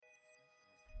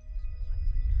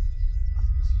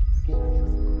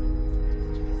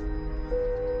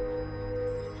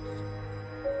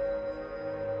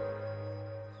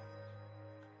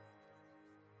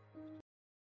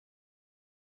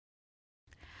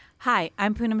Hi,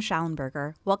 I'm Poonam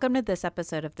Schallenberger. Welcome to this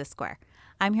episode of The Square.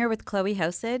 I'm here with Chloe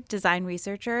Hosid, design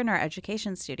researcher in our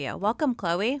education studio. Welcome,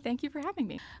 Chloe. Thank you for having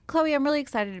me. Chloe, I'm really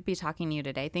excited to be talking to you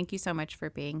today. Thank you so much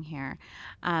for being here.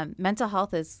 Mental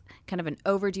health is kind of an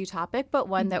overdue topic, but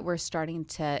one that we're starting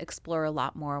to explore a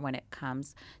lot more when it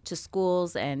comes to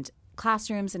schools and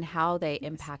classrooms and how they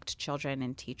impact children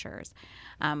and teachers.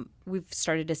 We've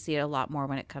started to see it a lot more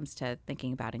when it comes to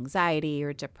thinking about anxiety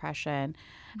or depression.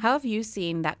 How have you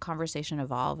seen that conversation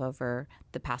evolve over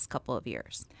the past couple of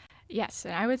years? Yes,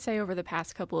 and I would say over the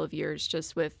past couple of years,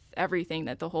 just with everything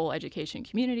that the whole education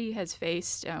community has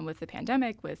faced with the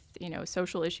pandemic, with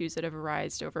social issues that have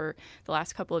arisen over the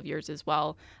last couple of years as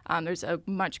well, there's a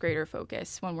much greater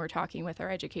focus when we're talking with our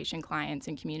education clients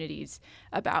and communities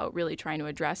about really trying to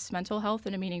address mental health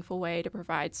in a meaningful way to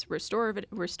provide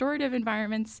restorative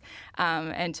environments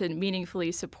and to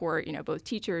meaningfully support both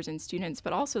teachers and students,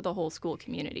 but also the whole school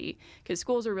community, because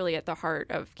schools are really at the heart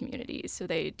of communities. So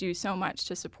they do so much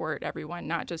to support everyone,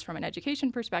 not just from an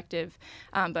education perspective,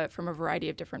 but from a variety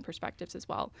of different perspectives as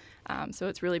well. So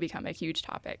it's really become a huge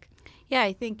topic. Yeah,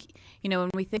 I think, when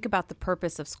we think about the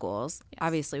purpose of schools,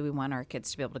 obviously we want our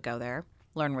kids to be able to go there,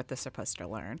 learn what they're supposed to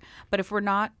learn. But if we're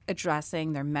not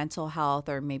addressing their mental health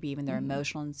or maybe even their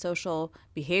emotional and social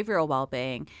behavioral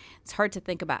well-being, it's hard to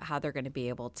think about how they're going to be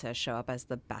able to show up as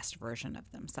the best version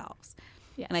of themselves.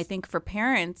 Yes. And I think for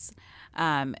parents,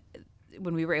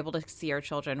 when we were able to see our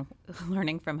children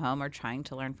learning from home or trying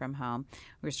to learn from home,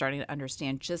 we were starting to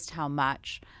understand just how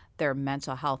much their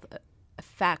mental health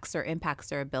affects or impacts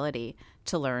their ability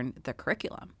to learn the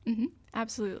curriculum. Mm-hmm.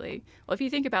 Absolutely. Well, if you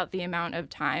think about the amount of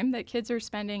time that kids are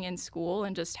spending in school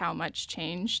and just how much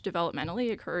change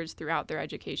developmentally occurs throughout their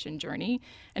education journey,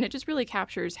 and it just really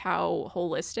captures how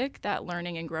holistic that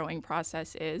learning and growing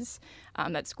process is,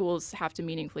 that schools have to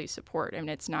meaningfully support. I mean,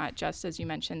 it's not just, as you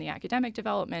mentioned, the academic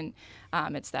development,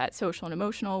 it's that social and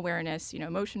emotional awareness,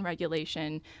 emotion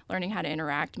regulation, learning how to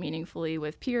interact meaningfully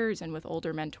with peers and with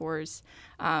older mentors,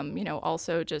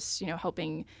 also just,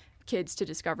 helping kids to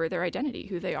discover their identity,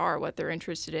 who they are, what they're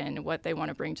interested in, what they want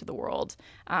to bring to the world.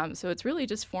 So it's really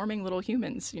just forming little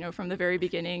humans, from the very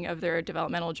beginning of their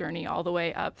developmental journey all the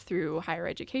way up through higher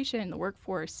education, the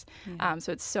workforce.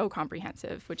 So it's so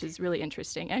comprehensive, which is really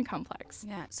interesting and complex.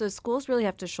 Yeah. So schools really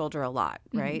have to shoulder a lot,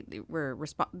 right?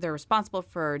 They're responsible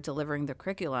for delivering the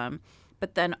curriculum,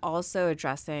 but then also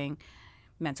addressing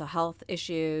mental health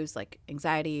issues like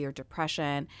anxiety or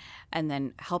depression, and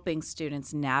then helping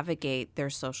students navigate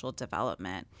their social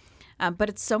development. But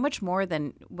it's so much more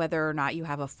than whether or not you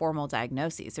have a formal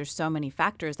diagnosis. There's so many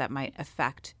factors that might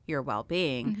affect your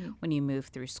well-being when you move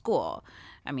through school.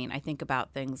 I mean, I think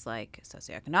about things like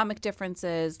socioeconomic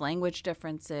differences, language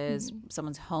differences,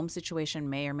 someone's home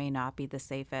situation may or may not be the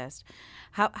safest.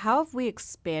 How have we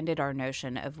expanded our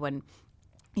notion of when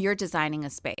you're designing a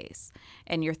space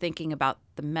and you're thinking about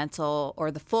the mental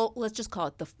or the full, let's just call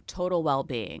it the total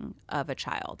well-being of a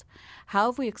child? How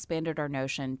have we expanded our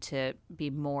notion to be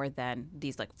more than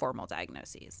these like formal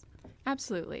diagnoses?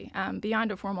 Absolutely.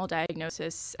 Beyond a formal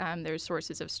diagnosis, there's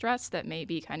sources of stress that may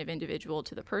be kind of individual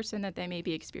to the person that they may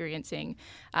be experiencing,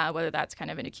 whether that's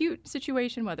kind of an acute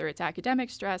situation, whether it's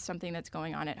academic stress, something that's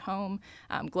going on at home.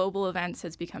 Global events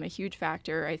has become a huge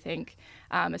factor, I think,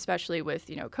 especially with,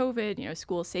 COVID,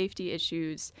 school safety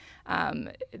issues.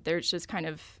 There's just kind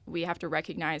of, we have to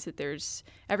recognize that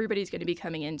everybody's going to be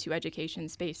coming into education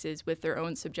spaces with their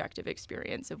own subjective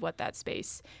experience of what that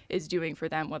space is doing for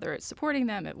them, whether it's supporting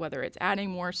them, whether it's adding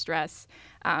more stress.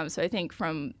 So I think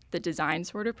from the design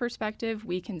sort of perspective,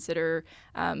 we consider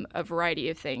a variety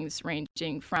of things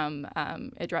ranging from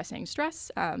addressing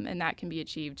stress, and that can be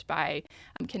achieved by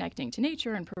connecting to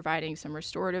nature and providing some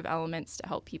restorative elements to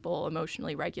help people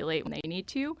emotionally regulate when they need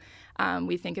to.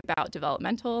 We think about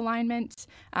developmental alignment,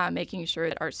 making sure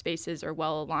that our spaces are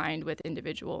well aligned with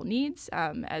individual needs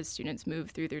as students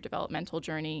move through their developmental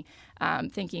journey,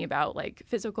 thinking about like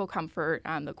physical comfort,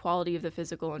 the quality of the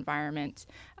physical environment,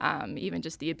 even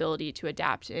just the ability to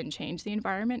adapt and change the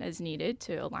environment as needed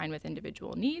to align with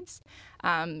individual needs.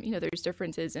 There's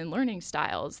differences in learning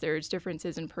styles. There's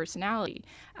differences in personality.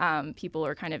 People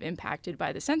are kind of impacted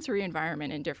by the sensory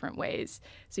environment in different ways.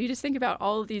 So you just think about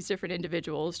all of these different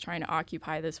individuals trying to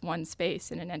occupy this one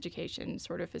space in an education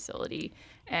sort of facility.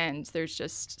 And there's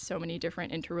just so many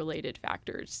different interrelated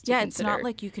factors to consider. It's not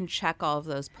like you can check all of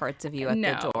those parts of you at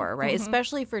the door, right?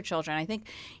 Especially for children. I think,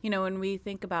 when we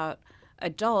think about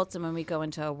adults and when we go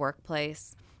into a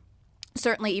workplace,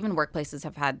 certainly even workplaces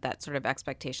have had that sort of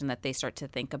expectation that they start to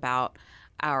think about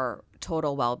our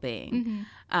total well-being.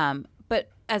 But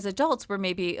as adults, we're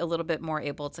maybe a little bit more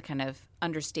able to kind of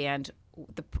understand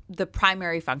the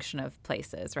primary function of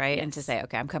places, right? Yes. And to say,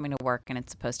 okay, I'm coming to work and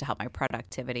it's supposed to help my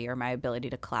productivity or my ability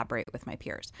to collaborate with my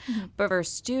peers. But for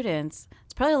students,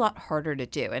 it's probably a lot harder to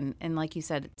do. And like you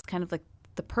said, it's kind of like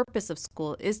the purpose of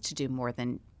school is to do more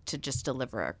than to just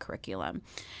deliver a curriculum.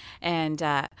 And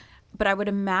but I would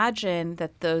imagine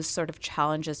that those sort of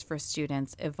challenges for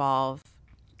students evolve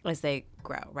as they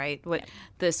grow, right? What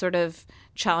the sort of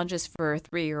challenges for a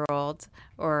 3-year-old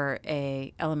or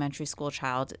a elementary school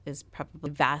child is probably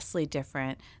vastly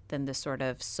different than the sort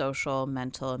of social,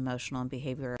 mental, emotional, and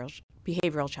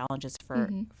behavioral challenges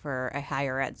for a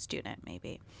higher ed student,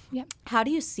 maybe. Yep. How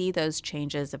do you see those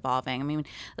changes evolving? I mean,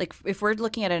 like if we're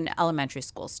looking at an elementary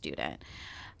school student,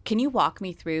 can you walk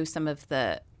me through some of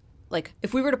the, like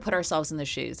if we were to put ourselves in the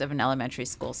shoes of an elementary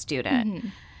school student,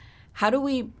 how do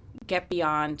we get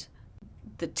beyond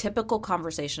the typical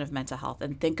conversation of mental health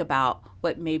and think about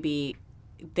what maybe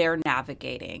they're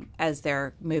navigating as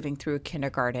they're moving through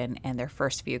kindergarten and their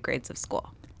first few grades of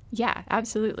school? Yeah,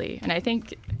 absolutely. And I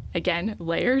think, again,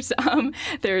 layers.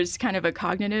 There's kind of a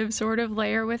cognitive sort of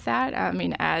layer with that. I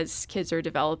mean, as kids are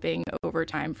developing over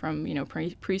time from,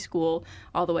 preschool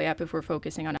all the way up, if we're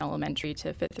focusing on elementary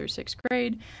to 5th or 6th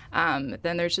grade,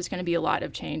 then there's just going to be a lot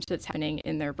of change that's happening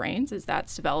in their brains as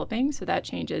that's developing. So that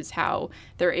changes how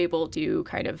they're able to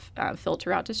kind of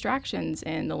filter out distractions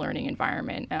in the learning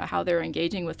environment, how they're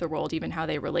engaging with the world, even how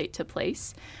they relate to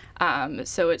place.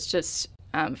 So it's just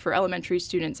for elementary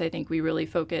students, I think we really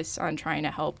focus on trying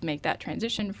to help make that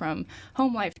transition from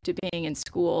home life to being in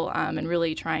school, and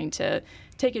really trying to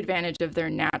take advantage of their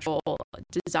natural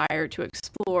desire to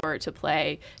explore, to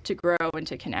play, to grow, and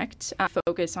to connect.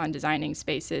 Focus on designing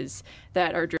spaces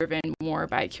that are driven more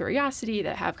by curiosity,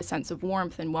 that have a sense of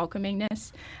warmth and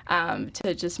welcomingness,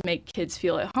 to just make kids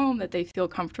feel at home, that they feel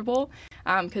comfortable.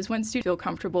 Because when students feel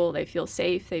comfortable, they feel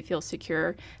safe, they feel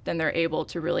secure, then they're able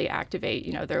to really activate,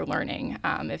 their learning.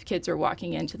 If kids are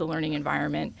walking into the learning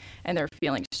environment and they're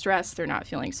feeling stressed, they're not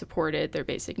feeling supported, their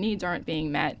basic needs aren't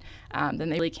being met, then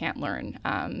they really can't learn.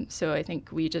 So I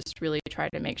think we just really try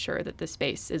to make sure that the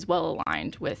space is well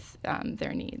aligned with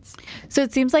their needs. So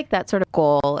it seems like that sort of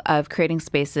goal of creating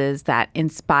spaces that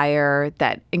inspire,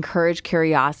 that encourage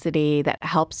curiosity, that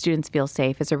help students feel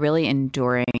safe is a really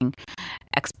enduring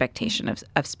expectation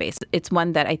of space. It's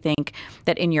one that I think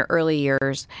that in your early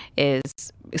years is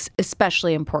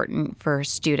especially important for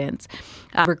students,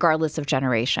 regardless of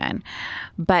generation.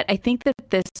 But I think that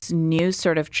this new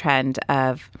sort of trend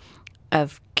of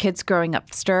kids growing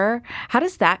up stir, how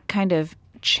does that kind of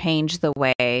change the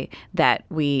way that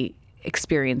we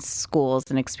experience schools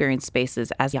and experience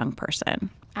spaces as a young person?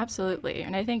 Absolutely.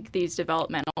 And I think these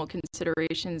developmental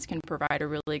considerations can provide a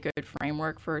really good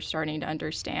framework for starting to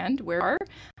understand where we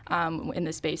are in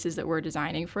the spaces that we're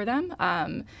designing for them.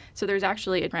 So there's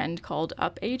actually a trend called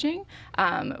up-aging,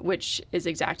 which is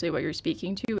exactly what you're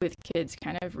speaking to, with kids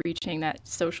kind of reaching that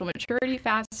social maturity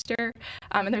faster.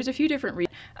 And there's a few different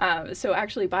reasons. So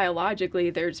actually, biologically,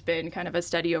 there's been kind of a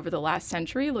study over the last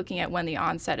century looking at when the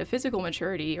onset of physical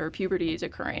maturity or puberty is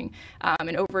occurring.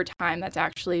 And over time, that's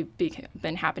actually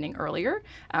been happening earlier.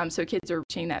 So kids are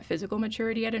reaching that physical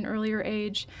maturity at an earlier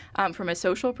age. From a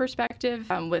social perspective,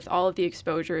 with all of the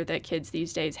exposure that kids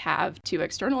these days have to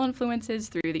external influences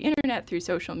through the internet, through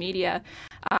social media,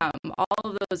 all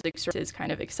of those experiences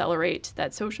kind of accelerate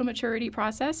that social maturity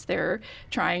process. They're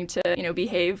trying to,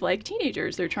 behave like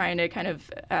teenagers. They're trying to kind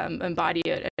of embody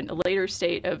a later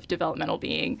state of developmental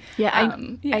being.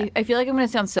 I feel like I'm going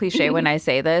to sound so cliche when I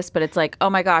say this, but it's like, oh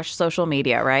my gosh, social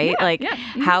media, right?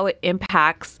 How it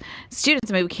impacts students.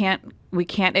 I mean, we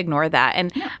can't ignore that.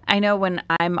 And I know when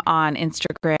I'm on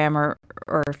Instagram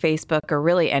or Facebook or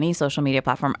really any social media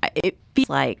platform, it feels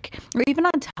like, or even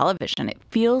on television, it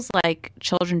feels like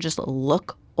children just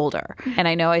look older. And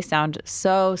I know I sound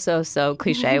so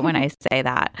cliche when I say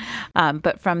that.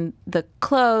 But from the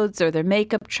clothes or the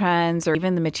makeup trends or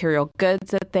even the material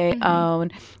goods that they own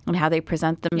and how they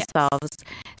present themselves.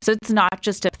 So it's not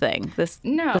just a thing. This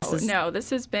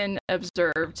has been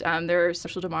observed. There are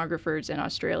social demographers in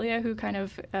Australia who kind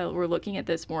of were looking at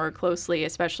this more closely,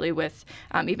 especially with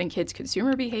even kids'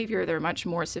 consumer behavior. They're much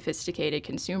more sophisticated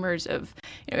consumers of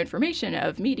information,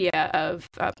 of media, of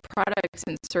products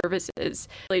and services.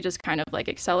 really just kind of like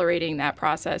accelerating that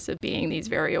process of being these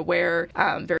very aware,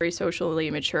 very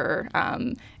socially mature,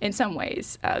 in some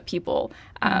ways, people.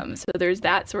 So there's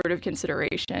that sort of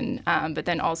consideration, but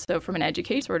then also from an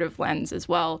education sort of lens as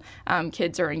well,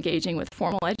 kids are engaging with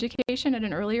formal education at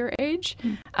an earlier age.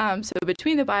 So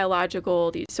between the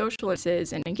biological, these social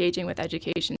influences, and engaging with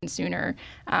education sooner,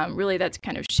 really that's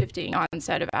kind of shifting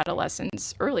onset of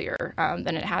adolescence earlier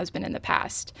than it has been in the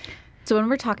past. So when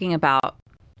we're talking about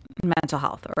mental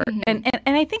health, and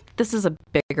I think this is a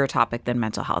bigger topic than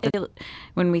mental health.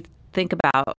 When we think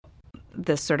about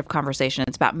this sort of conversation,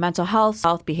 it's about mental health,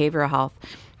 behavioral health,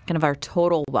 kind of our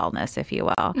total wellness, if you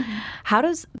will. How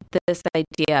does this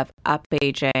idea of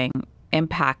up-aging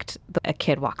impact a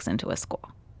kid walks into a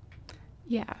school?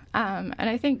 Yeah, and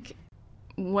I think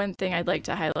one thing I'd like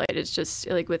to highlight is just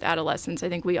like with adolescence, I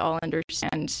think we all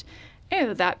understand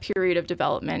that period of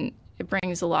development. It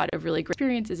brings a lot of really great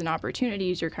experiences and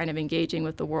opportunities. You're kind of engaging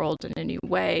with the world in a new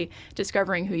way,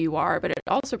 discovering who you are, but it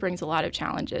also brings a lot of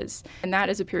challenges. And that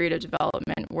is a period of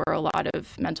development where a lot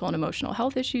of mental and emotional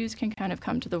health issues can kind of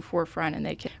come to the forefront, and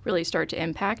they can really start to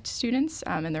impact students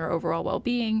and their overall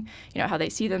well-being, how they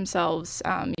see themselves.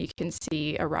 You can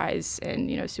see a rise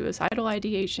in, suicidal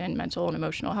ideation, mental and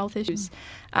emotional health issues.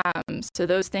 So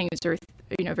those things are,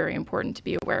 very important to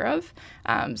be aware of.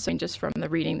 So just from the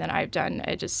reading that I've done,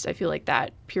 I feel like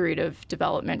that period of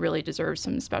development really deserves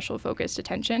some special focused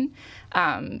attention.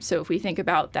 So if we think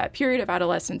about that period of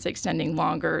adolescence extending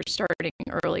longer, starting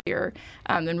earlier,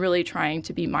 then really trying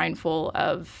to be mindful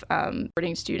of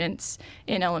supporting students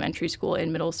in elementary school,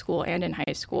 in middle school, and in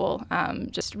high school,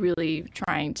 just really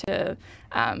trying to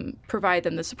provide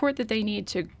them the support that they need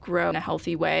to grow in a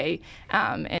healthy way,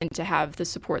 and to have the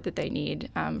support that they need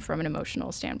from an emotional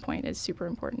standpoint is super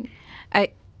important.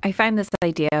 I find this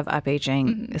idea of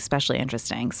up-aging especially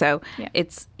interesting. So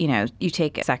it's, you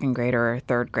take a second grader or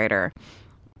third grader.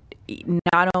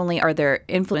 Not only are there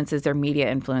influences, there are media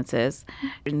influences,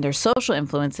 and there's social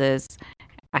influences,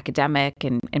 academic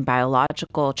and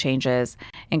biological changes,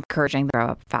 encouraging them to grow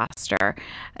up faster.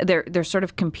 They're sort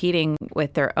of competing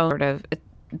with their own sort of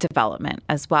development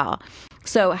as well.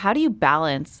 So how do you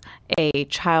balance a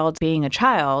child being a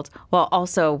child while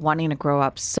also wanting to grow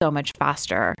up so much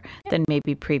faster than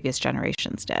maybe previous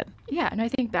generations did? Yeah, and I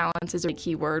think balance is a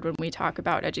key word when we talk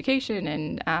about education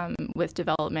and with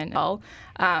development.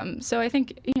 So I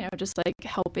think, just like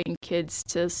helping kids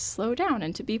to slow down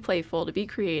and to be playful, to be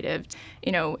creative,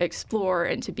 explore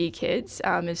and to be kids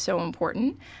is so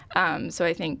important. So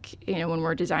I think, when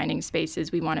we're designing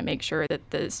spaces, we want to make sure that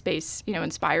the space,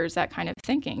 inspires that kind of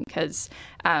thinking, because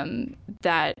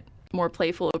that more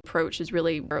playful approach is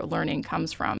really where learning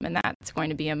comes from, and that's going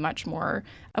to be a much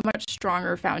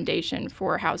stronger foundation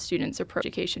for how students approach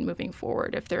education moving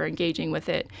forward if they're engaging with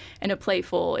it in a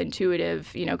playful,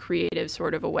 intuitive, creative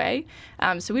sort of a way.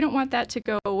 So we don't want that to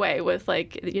go away with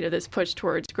this push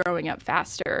towards growing up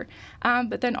faster,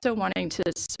 but then also wanting to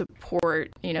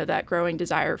support that growing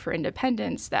desire for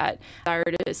independence, that desire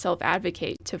to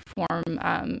self-advocate, to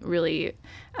form really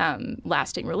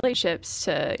lasting relationships,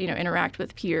 to interact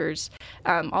with peers.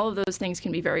 All of those things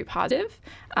can be very positive,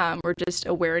 or just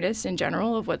awareness in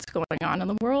general of what's going on in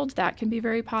the world. That can be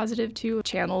very positive too,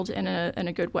 channeled in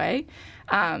a good way.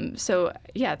 So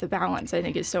yeah, the balance I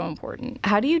think is so important.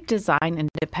 How do you design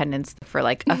independence for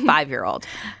a 5-year-old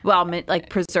while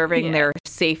preserving their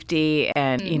safety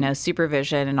and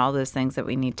supervision and all those things that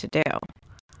we need to do?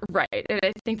 Right, and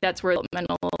I think that's where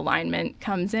developmental alignment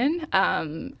comes in.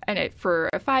 And for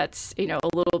a 5, that's a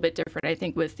little bit different. I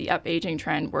think with the up-aging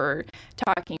trend, we're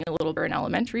talking a little bit in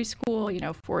elementary school,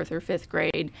 4th or 5th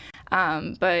grade.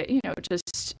 But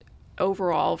just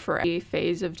overall for a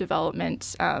phase of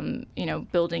development,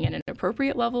 building in an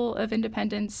appropriate level of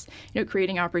independence,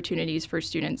 creating opportunities for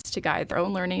students to guide their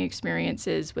own learning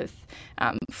experiences with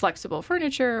flexible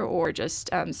furniture, or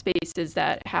just spaces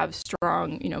that have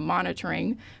strong,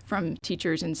 monitoring from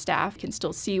teachers and staff, can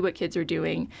still see what kids are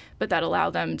doing, but that allow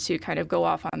them to kind of go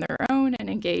off on their own and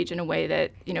engage in a way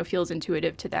that, feels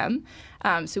intuitive to them.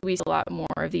 So we see a lot more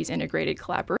of these integrated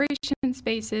collaboration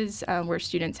spaces where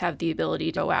students have the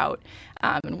ability to go out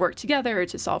and work together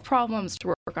to solve problems, to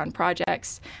work on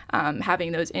projects.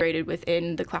 Having those integrated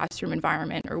within the classroom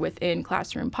environment or within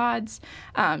classroom pods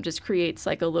just creates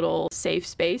a little safe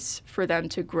space for them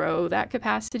to grow that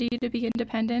capacity to be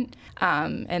independent.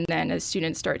 And then as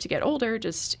students start to get older,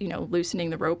 just loosening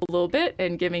the rope a little bit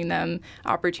and giving them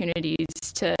opportunities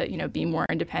to, be more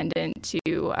independent,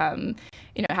 to,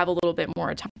 have a little bit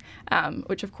more time,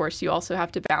 which of course you also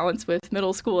have to balance with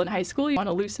middle school and high school. You want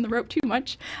to loosen the rope too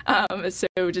much.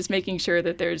 So just making sure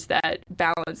that there's that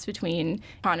balance between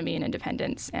autonomy and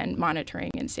independence and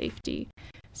monitoring and safety.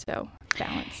 So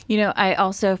balance. I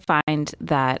also find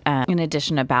that in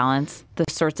addition to balance, the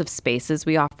sorts of spaces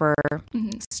we offer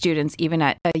students, even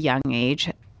at a young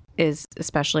age, is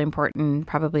especially important,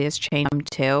 probably has changed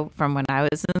too from when I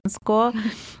was in school.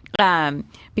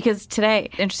 Because today,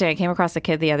 interesting, I came across a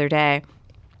kid the other day,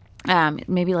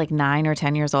 maybe like 9 or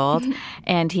 10 years old,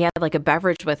 and he had like a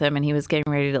beverage with him, and he was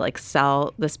getting ready to like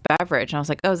sell this beverage. And I was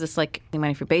like, oh, is this like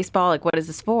money for baseball? Like, what is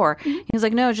this for? He was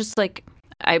like, no, just like,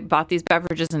 I bought these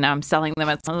beverages and now I'm selling them.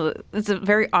 It's a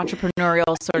very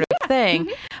entrepreneurial sort of thing.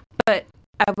 But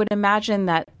I would imagine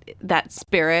that that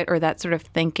spirit or that sort of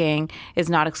thinking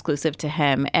is not exclusive to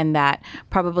him, and that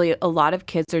probably a lot of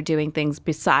kids are doing things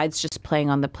besides just playing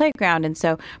on the playground. And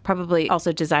so probably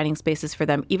also designing spaces for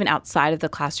them, even outside of the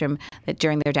classroom, that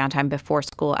during their downtime, before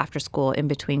school, after school, in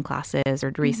between classes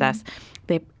or recess,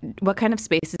 what kind of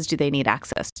spaces do they need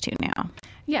access to now?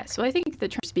 Yeah, so I think the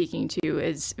term speaking to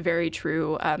is very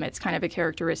true. It's kind of a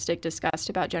characteristic discussed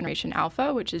about Generation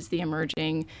Alpha, which is the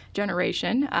emerging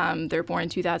generation. They're born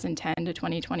 2010 to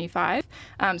 2025.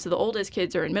 So the oldest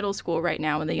kids are in middle school right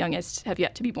now, and the youngest have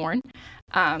yet to be born.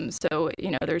 So,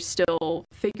 they're still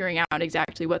figuring out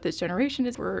exactly what this generation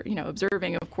is. We're,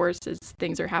 observing, of course, as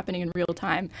things are happening in real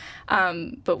time.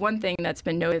 But one thing that's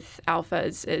been noted with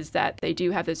alphas is that they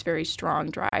do have this very strong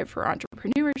drive for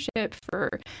entrepreneurship, for,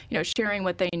 sharing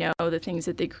what they know, the things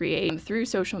that they create through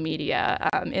social media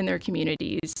in their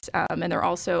communities. And they're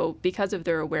also, because of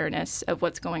their awareness of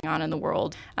what's going on in the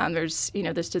world, there's,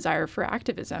 this desire for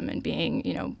activism and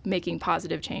being, making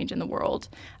positive change in the world.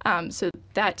 So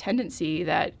that tendency,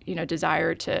 that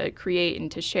desire to create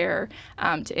and to share,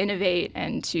 to innovate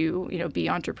and to be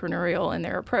entrepreneurial in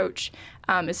their approach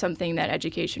is something that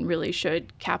education really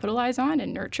should capitalize on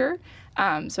and nurture.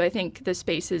 So I think the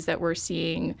spaces that we're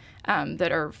seeing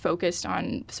that are focused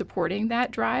on supporting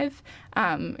that drive,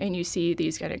 and you see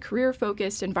these kind of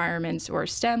career-focused environments or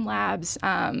STEM labs,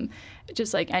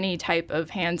 just like any type of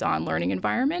hands-on learning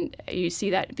environment, you see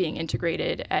that being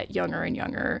integrated at younger and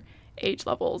younger age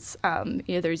levels.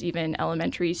 There's even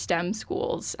elementary STEM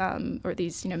schools or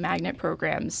these magnet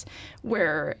programs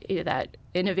where that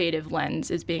innovative lens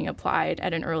is being applied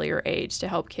at an earlier age to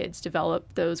help kids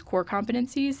develop those core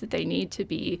competencies that they need to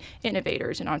be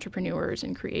innovators and entrepreneurs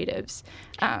and creatives.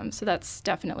 So that's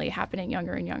definitely happening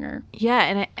younger and younger.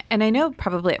 Yeah, and I know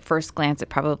probably at first glance it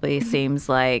probably seems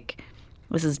like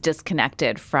this is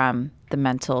disconnected from the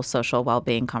mental, social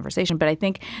well-being conversation, but I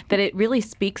think that it really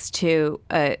speaks to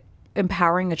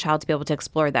empowering a child to be able to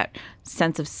explore that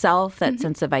sense of self, that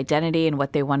sense of identity and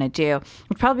what they want to do,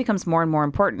 which probably becomes more and more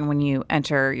important when you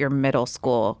enter your middle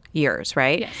school years,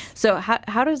 right? Yes. So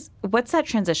what's that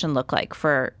transition look like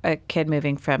for a kid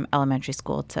moving from elementary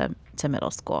school to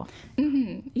middle school?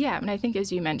 Yeah, and I think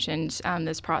as you mentioned,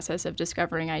 this process of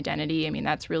discovering identity,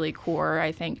 that's really core,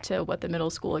 I think, to what the middle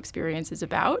school experience is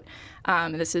about.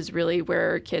 This is really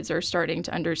where kids are starting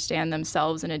to understand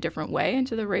themselves in a different way and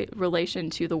to the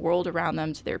relation to the world around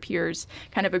them, to their peers,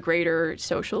 kind of a greater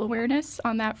social awareness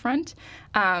on that front.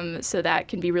 So that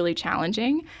can be really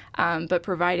challenging, but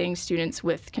providing students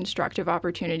with constructive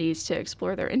opportunities to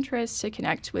explore their interests, to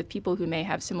connect with people who may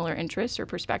have similar interests or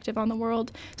perspective on the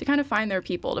world, to kind of find their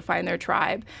people, to find their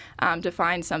tribe, to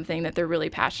find something that they're really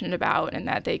passionate about and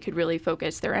that they could really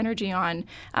focus their energy on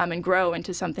and grow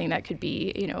into something that could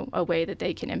be, a way that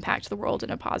they can impact the world in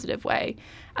a positive way.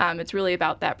 It's really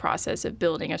about that process of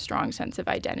building a strong sense of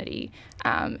identity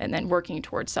and then working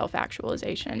towards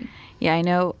self-actualization. Yeah, I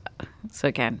know. So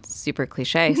again, super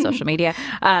cliche, social media.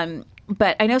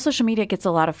 But I know social media gets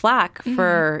a lot of flack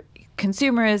for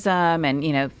consumerism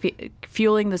and,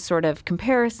 fueling the sort of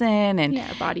comparison and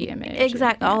body image.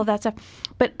 Exactly, all of that stuff.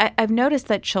 But I've noticed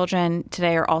that children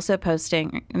today are also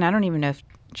posting, and I don't even know if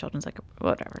children's like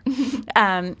whatever.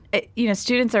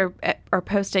 Students are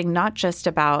posting not just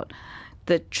about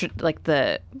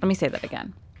let me say that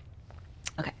again.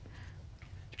 Okay,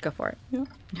 go for it. Yeah.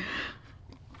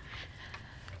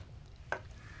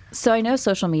 So I know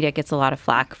social media gets a lot of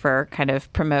flack for kind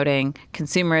of promoting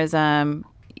consumerism,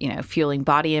 fueling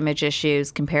body image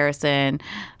issues, comparison,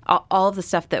 all of the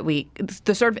stuff the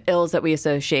sort of ills that we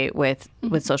associate with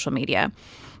social media.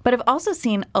 But I've also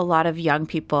seen a lot of young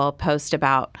people post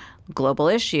about global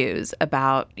issues,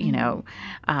 about,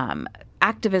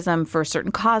 activism for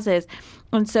certain causes.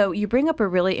 And so you bring up a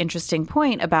really interesting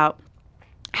point about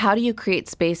how do you create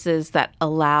spaces that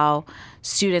allow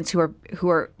students who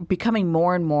are becoming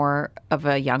more and more of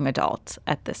a young adult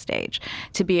at this stage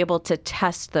to be able to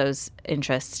test those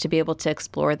interests, to be able to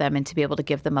explore them, and to be able to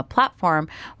give them a platform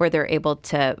where they're able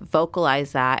to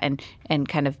vocalize that and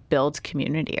kind of build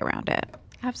community around it?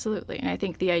 Absolutely. And I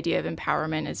think the idea of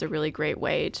empowerment is a really great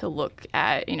way to look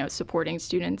at, supporting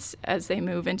students as they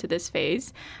move into this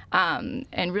phase. And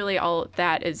really all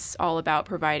that is all about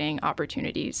providing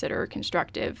opportunities that are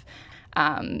constructive.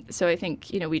 So I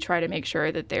think, we try to make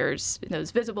sure that there's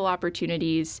those visible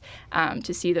opportunities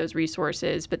to see those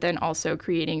resources, but then also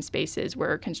creating spaces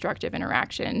where constructive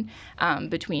interaction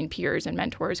between peers and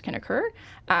mentors can occur.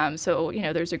 So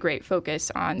there's a great focus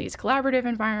on these collaborative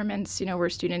environments, where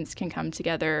students can come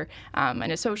together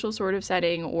in a social sort of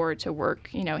setting or to work,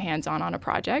 hands-on on a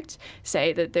project,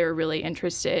 say that they're really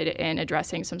interested in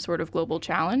addressing some sort of global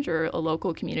challenge or a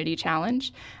local community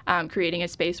challenge, creating a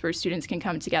space where students can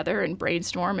come together and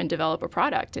brainstorm and develop a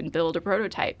product and build a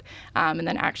prototype, and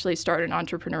then actually start an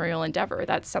entrepreneurial endeavor.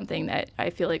 That's something that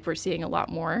I feel like we're seeing a lot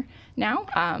more now,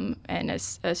 and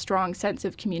a strong sense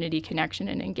of community connection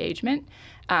and engagement.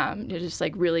 Just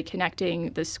like really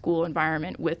connecting the school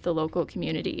environment with the local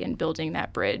community and building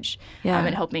that bridge,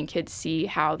 and helping kids see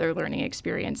how their learning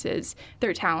experiences,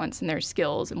 their talents and their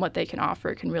skills and what they can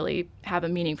offer can really have a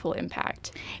meaningful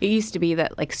impact. It used to be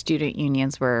that like student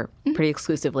unions were pretty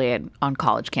exclusively on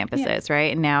college campuses,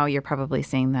 right? And now you're probably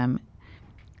seeing them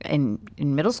in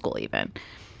middle school even,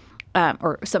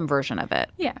 or some version of it.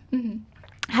 Yeah. Mm-hmm.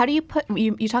 How do you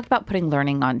you talked about putting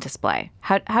learning on display.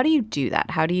 How do you do that?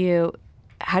 How do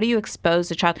you expose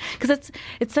a child? Because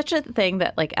it's such a thing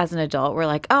that like as an adult we're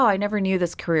like, oh, I never knew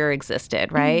this career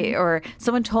existed, right? Mm-hmm. Or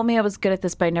someone told me I was good at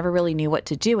this, but I never really knew what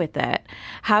to do with it.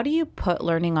 How do you put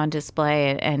learning on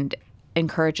display and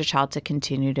encourage a child to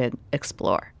continue to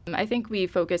explore? I think we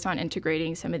focus on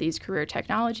integrating some of these career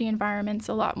technology environments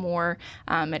a lot more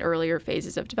at earlier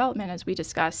phases of development, as we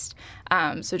discussed.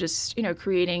 So just,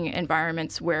 creating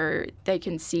environments where they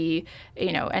can see,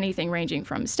 anything ranging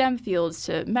from STEM fields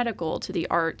to medical to the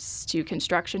arts to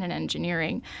construction and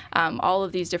engineering, all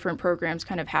of these different programs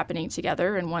kind of happening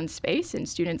together in one space, and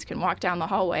students can walk down the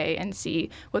hallway and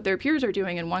see what their peers are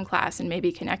doing in one class and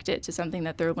maybe connect it to something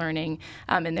that they're learning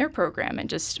in their program, and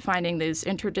just finding these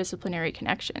interdisciplinary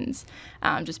connections.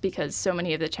 Just because so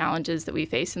many of the challenges that we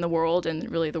face in the world and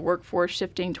really the workforce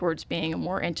shifting towards being a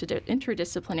more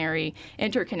interdisciplinary,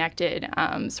 interconnected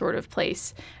sort of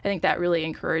place, I think that really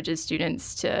encourages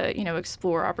students to,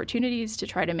 explore opportunities to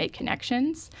try to make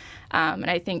connections. And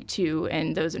I think, too,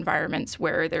 in those environments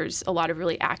where there's a lot of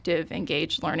really active,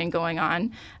 engaged learning going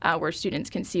on, where students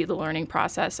can see the learning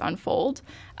process unfold,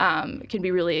 can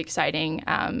be really exciting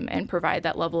and provide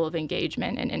that level of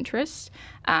engagement and interest.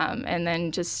 And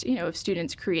then just, if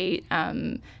students create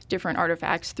different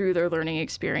artifacts through their learning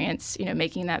experience,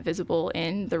 making that visible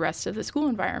in the rest of the school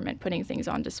environment, putting things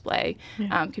on display,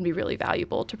 can be really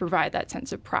valuable to provide that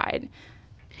sense of pride.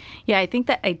 Yeah, I think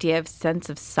that idea of sense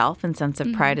of self and sense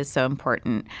of pride is so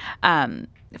important.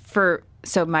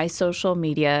 So my social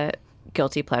media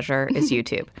guilty pleasure is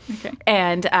YouTube. Okay.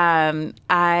 And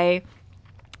I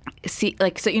see,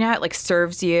 like, so how it like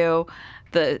serves you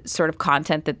the sort of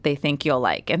content that they think you'll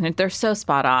like, and they're so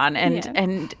spot on,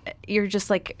 and you're just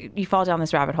like, you fall down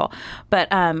this rabbit hole. But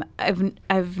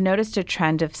I've noticed a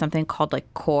trend of something called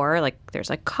like core, like there's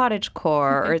like cottage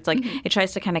core, or it's like it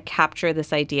tries to kind of capture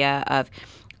this idea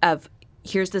of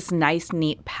here's this nice,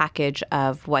 neat package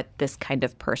of what this kind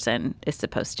of person is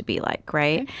supposed to be like,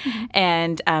 right? Okay.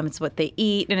 And it's what they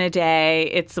eat in a day.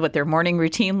 It's what their morning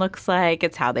routine looks like.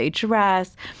 It's how they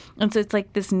dress. And so it's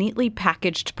like this neatly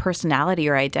packaged personality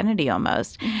or identity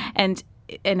almost. Mm-hmm.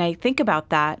 And I think about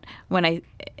that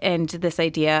and this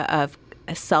idea of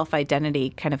a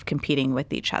self-identity kind of competing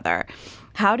with each other.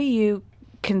 How do you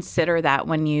consider that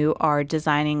when you are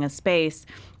designing a space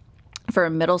for a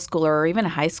middle schooler or even a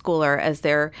high schooler as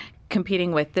they're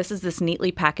competing with this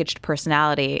neatly packaged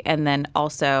personality, and then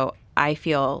also I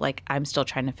feel like I'm still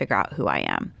trying to figure out who I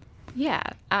am? Yeah,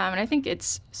 and I think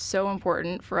it's so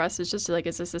important for us as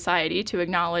a society to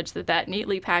acknowledge that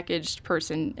neatly packaged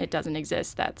person, it doesn't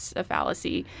exist. That's a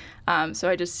fallacy. So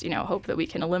I just, hope that we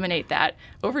can eliminate that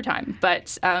over time.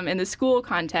 But in the school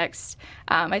context,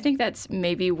 I think that's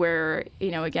maybe where,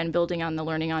 again, building on the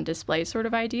learning on display sort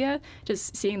of idea,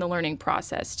 just seeing the learning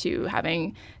process too,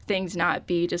 having things not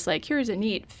be just like, here's a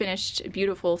neat, finished,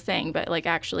 beautiful thing, but like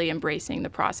actually embracing the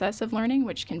process of learning,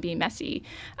 which can be messy.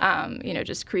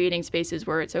 Just creating providing spaces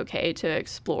where it's okay to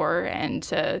explore and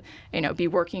to, be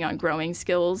working on growing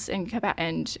skills and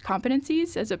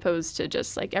competencies, as opposed to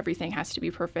just like everything has to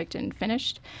be perfect and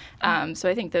finished. So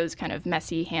I think those kind of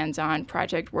messy, hands-on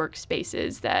project work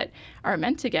spaces that are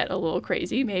meant to get a little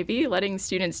crazy, maybe letting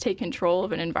students take control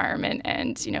of an environment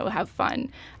and, have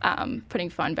fun, putting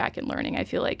fun back in learning, I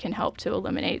feel like can help to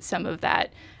eliminate some of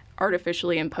that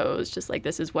artificially imposed, just like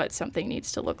this is what something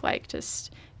needs to look like,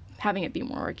 just having it be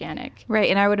more organic. Right.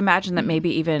 And I would imagine that maybe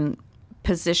even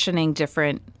positioning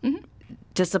different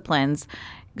disciplines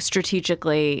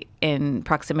strategically in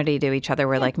proximity to each other,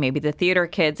 where like maybe the theater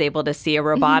kid's able to see a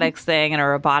robotics thing and a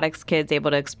robotics kid's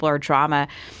able to explore drama,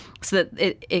 so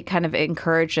that it kind of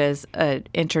encourages an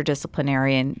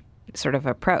interdisciplinary sort of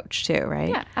approach too, right?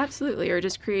 Yeah, absolutely. Or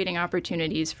just creating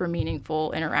opportunities for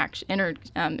meaningful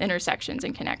intersections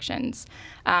and connections.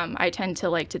 I tend to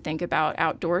like to think about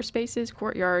outdoor spaces,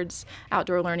 courtyards,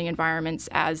 outdoor learning environments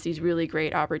as these really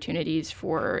great opportunities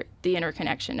for the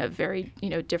interconnection of very,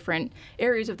 different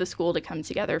areas of the school to come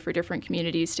together, for different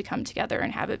communities to come together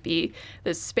and have it be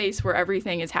this space where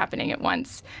everything is happening at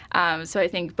once. So I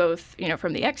think both,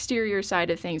 from the exterior side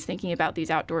of things, thinking about these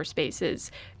outdoor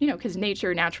spaces, because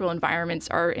natural environments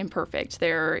are imperfect.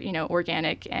 They're,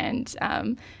 organic and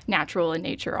natural in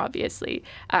nature, obviously.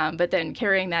 But then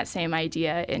carrying that same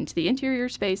idea into the interior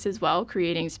space as well,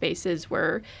 creating spaces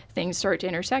where things start to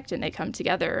intersect and they come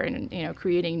together, and,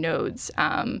 creating nodes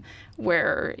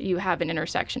where you have an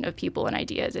intersection of people and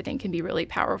ideas, I think can be really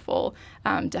powerful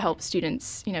to help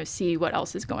students, see what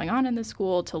else is going on in the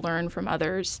school, to learn from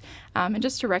others, and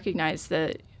just to recognize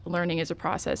that learning is a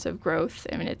process of growth.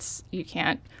 I mean, you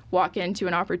can't walk into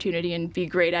an opportunity and be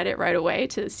great at it right away.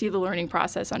 To see the learning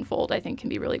process unfold, I think can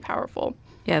be really powerful.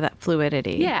 Yeah, that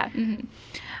fluidity. Yeah.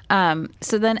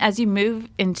 So then as you move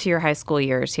into your high school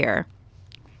years here,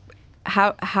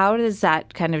 how does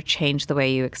that kind of change the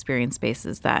way you experience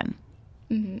spaces then?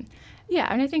 Yeah,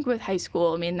 and I think with high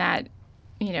school, that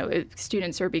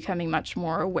students are becoming much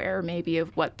more aware maybe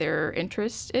of what their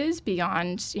interest is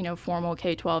beyond, formal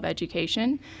K-12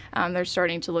 education. They're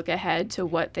starting to look ahead to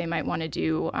what they might want to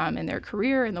do in their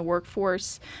career, in the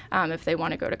workforce, if they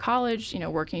want to go to college,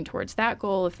 working towards that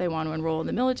goal, if they want to enroll in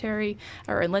the military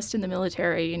or enlist in the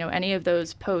military, any of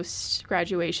those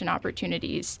post-graduation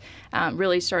opportunities,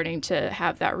 really starting to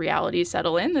have that reality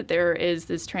settle in, that there is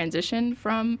this transition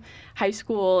from high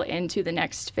school into the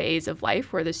next phase of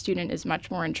life where the student is much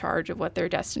more in charge of what their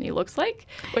destiny looks like,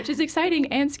 which is exciting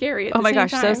and scary at the same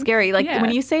time. So scary. Like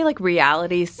when you say like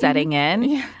reality setting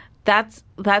in, that's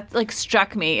like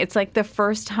struck me. It's like the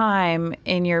first time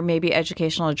in your maybe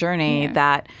educational journey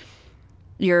that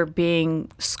you're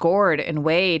being scored and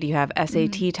weighed. You have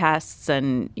SAT tests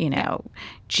and,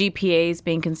 GPAs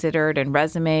being considered and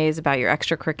resumes about your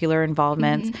extracurricular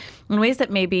involvements in ways that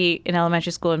maybe in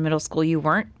elementary school and middle school you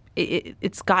weren't.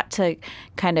 It's got to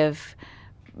kind of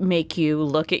make you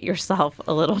look at yourself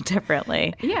a little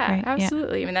differently. Yeah, right?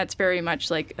 absolutely. That's very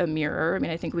much like a mirror.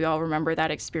 I think we all remember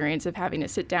that experience of having to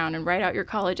sit down and write out your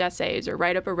college essays or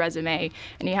write up a resume,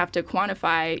 and you have to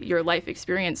quantify your life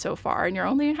experience so far, and you're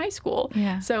only in high school.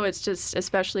 Yeah. So it's just,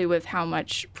 especially with how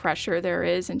much pressure there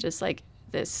is and just like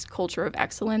this culture of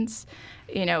excellence,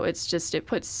 it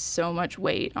puts so much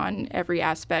weight on every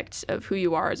aspect of who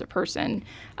you are as a person.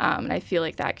 And I feel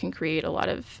like that can create a lot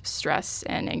of stress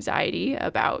and anxiety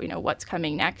about, what's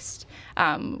coming next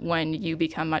when you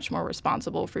become much more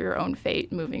responsible for your own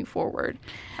fate moving forward.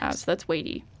 So that's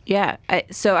weighty. Yeah.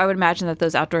 So I would imagine that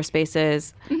those outdoor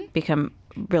spaces become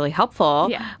really helpful.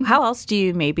 Yeah. How else do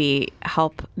you maybe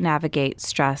help navigate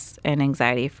stress and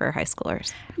anxiety for high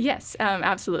schoolers? Yes,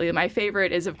 absolutely. My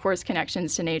favorite is, of course,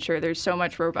 connections to nature. There's so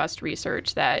much robust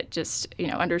research that just,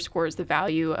 underscores the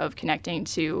value of connecting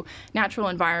to natural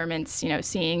environments,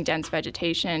 seeing dense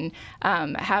vegetation,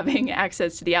 having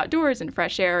access to the outdoors and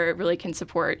fresh air. It really can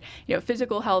support,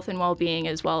 physical health and well-being,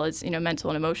 as well as, mental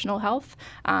and emotional health.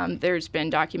 There's been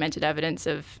documented evidence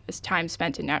of time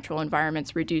spent in natural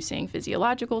environments reducing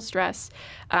physiological stress,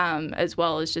 as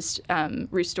well as just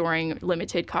restoring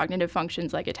limited cognitive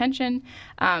functions like attention.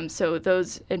 So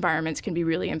those environments can be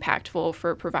really impactful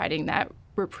for providing that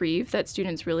reprieve that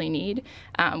students really need,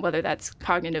 whether that's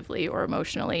cognitively or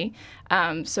emotionally.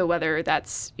 So whether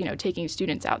that's, taking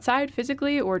students outside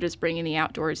physically or just bringing the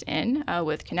outdoors in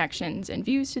with connections and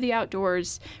views to the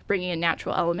outdoors, bringing in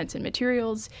natural elements and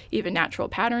materials, even natural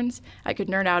patterns. I could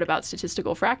nerd out about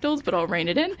statistical fractals, but I'll rein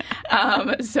it in.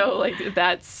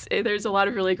 There's a lot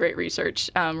of really great research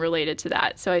related to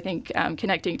that. So I think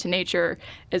connecting to nature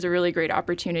is a really great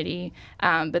opportunity.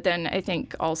 But then I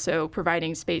think also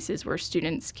providing spaces where students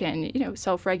students can,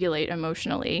 self-regulate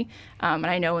emotionally. And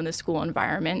I know in the school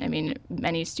environment, I mean,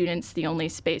 many students, the only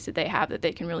space that they have that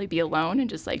they can really be alone and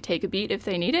just like take a beat if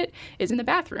they need it is in the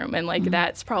bathroom. And like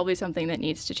that's probably something that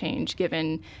needs to change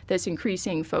given this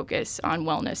increasing focus on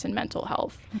wellness and mental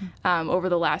health. Over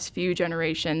the last few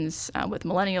generations with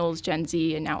millennials, Gen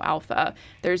Z, and now Alpha,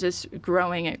 there's this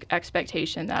growing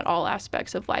expectation that all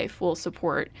aspects of life will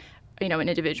support an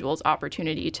individual's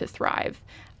opportunity to thrive,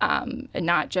 and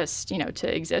not just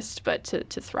to exist, but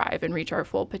to thrive and reach our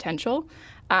full potential.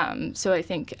 So I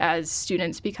think as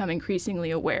students become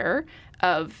increasingly aware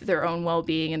of their own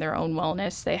well-being and their own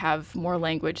wellness, they have more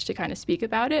language to kind of speak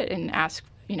about it and ask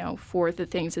for the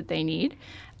things that they need.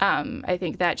 I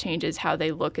think that changes how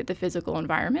they look at the physical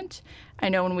environment. I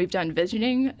know when we've done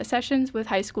visioning sessions with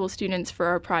high school students for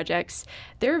our projects,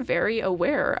 they're very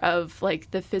aware of like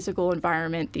the physical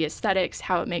environment, the aesthetics,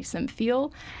 how it makes them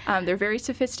feel. They're very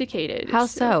sophisticated. How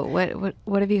so?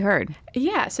 What have you heard?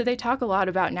 Yeah, so they talk a lot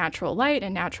about natural light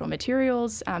and natural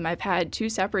materials. I've had 2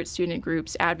 separate student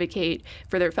groups advocate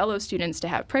for their fellow students to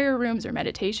have prayer rooms or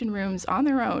meditation rooms on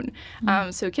their own.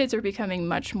 So kids are becoming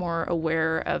much more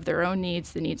aware of their own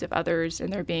needs, the needs of others,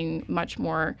 and they're being much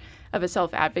more of a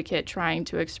self-advocate trying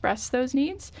to express those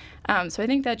needs. So I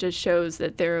think that just shows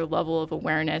that their level of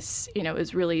awareness,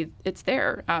 is really, it's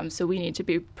there. So we need to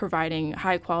be providing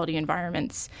high-quality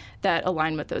environments that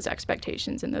align with those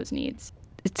expectations and those needs.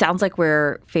 It sounds like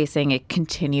we're facing a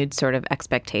continued sort of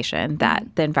expectation that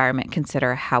the environment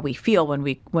consider how we feel when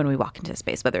we walk into a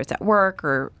space, whether it's at work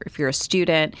or if you're a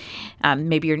student.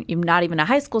 Maybe you're not even a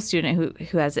high school student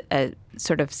who has a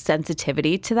sort of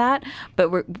sensitivity to that.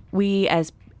 But we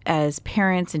as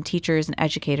parents and teachers and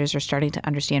educators are starting to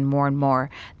understand more and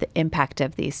more the impact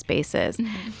of these spaces.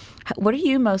 What are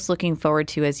you most looking forward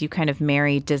to as you kind of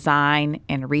marry design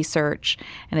and research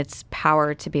and its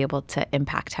power to be able to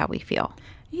impact how we feel?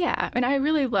 Yeah, and I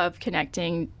really love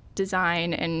connecting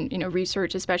design and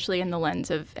research, especially in the lens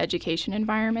of education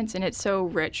environments, and it's so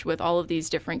rich with all of these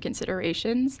different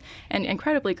considerations and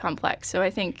incredibly complex. So I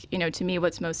think to me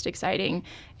what's most exciting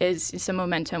is some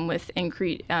momentum with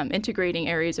integrating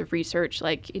areas of research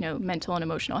like mental and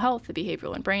emotional health, the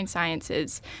behavioral and brain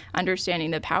sciences, understanding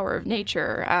the power of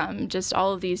nature, just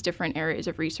all of these different areas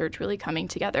of research really coming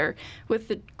together with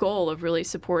the goal of really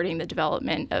supporting the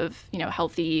development of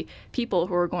healthy people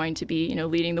who are going to be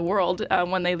leading the world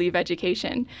when they leave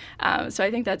education. So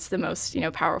I think that's the most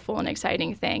powerful and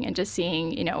exciting thing, and just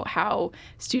seeing how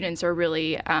students are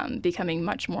really becoming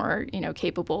much more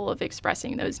capable of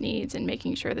expressing those needs and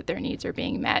making sure that their needs are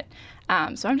being met.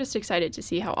 So I'm just excited to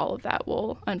see how all of that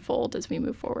will unfold as we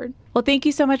move forward. Well, thank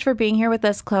you so much for being here with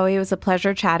us, Chloe. It was a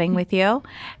pleasure chatting with you.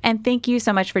 And thank you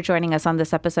so much for joining us on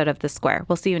this episode of The Square.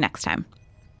 We'll see you next time.